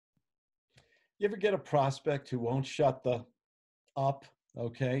You ever get a prospect who won't shut the up?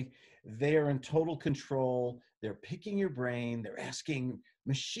 Okay. They're in total control. They're picking your brain. They're asking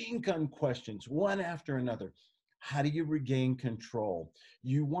machine gun questions one after another. How do you regain control?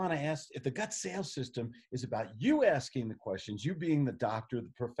 You want to ask, if the gut sales system is about you asking the questions, you being the doctor, the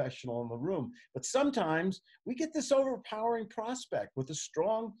professional in the room. But sometimes we get this overpowering prospect with a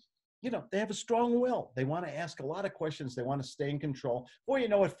strong, they have a strong will. They want to ask a lot of questions. They want to stay in control. Before you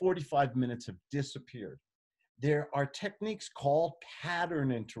know it, 45 minutes have disappeared. There are techniques called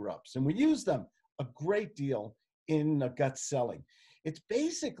pattern interrupts, and we use them a great deal in gut selling. It's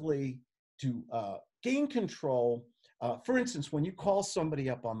basically to gain control. For instance, when you call somebody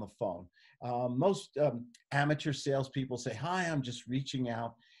up on the phone, most amateur salespeople say, "Hi, I'm just reaching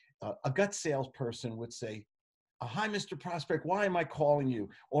out." A gut salesperson would say, "Hi, Mr. Prospect, why am I calling you?"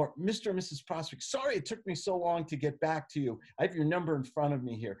 Or, "Mr. and Mrs. Prospect, sorry it took me so long to get back to you. I have your number in front of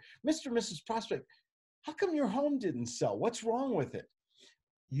me here. Mr. and Mrs. Prospect, how come your home didn't sell? What's wrong with it?"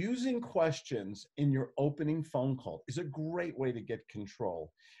 Using questions in your opening phone call is a great way to get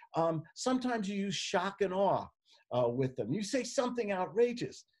control. Sometimes you use shock and awe with them. You say something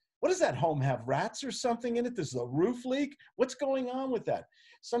outrageous. "What does that home have? Rats or something in it? Does the roof leak? What's going on with that?"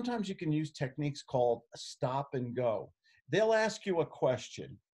 Sometimes you can use techniques called stop and go. They'll ask you a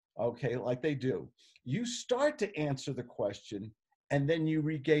question, okay, like they do. You start to answer the question, and then you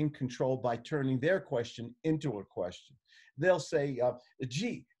regain control by turning their question into a question. They'll say,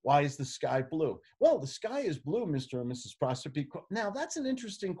 "Gee, why is the sky blue?" "Well, the sky is blue, Mr. and Mrs. Prospect." Now, that's an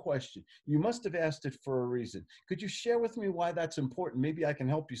interesting question. You must have asked it for a reason. Could you share with me why that's important? Maybe I can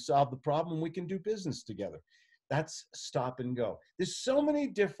help you solve the problem. We can do business together. That's stop and go. There's so many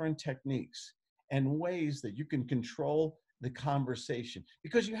different techniques and ways that you can control the conversation,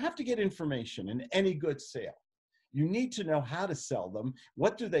 because you have to get information in any good sale. You need to know how to sell them.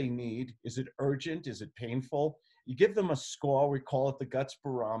 What do they need? Is it urgent? Is it painful? You give them a score. We call it the guts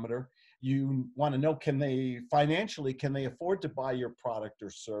barometer. You want to know, can they afford to buy your product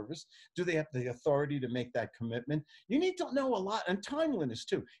or service? Do they have the authority to make that commitment? You need to know a lot, and timeliness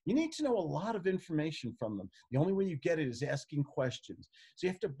too. You need to know a lot of information from them. The only way you get it is asking questions. So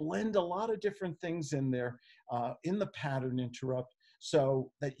you have to blend a lot of different things in there in the pattern interrupt,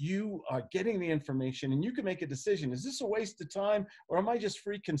 so that you are getting the information and you can make a decision. Is this a waste of time, or am I just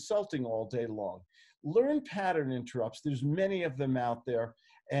free consulting all day long? Learn pattern interrupts. There's many of them out there,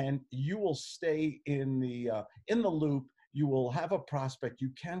 and you will stay in the loop. You will have a prospect you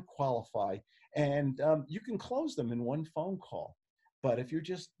can qualify, and you can close them in one phone call. But if you're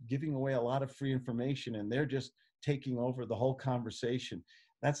just giving away a lot of free information and they're just taking over the whole conversation,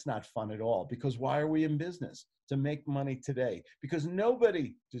 that's not fun at all. Because why are we in business? To make money today. Because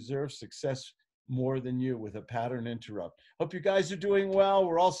nobody deserves success more than you with a pattern interrupt. Hope you guys are doing well.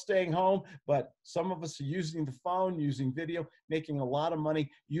 We're all staying home, but some of us are using the phone, using video, making a lot of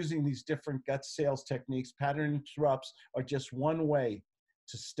money using these different gut sales techniques. Pattern interrupts are just one way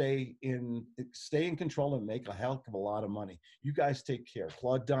to stay in control and make a hell of a lot of money. You guys take care.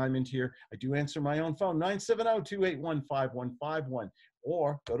 Claude Diamond here. I do answer my own phone, 970-281-5151,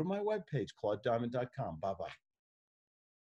 or go to my webpage, claudediamond.com. Bye-bye.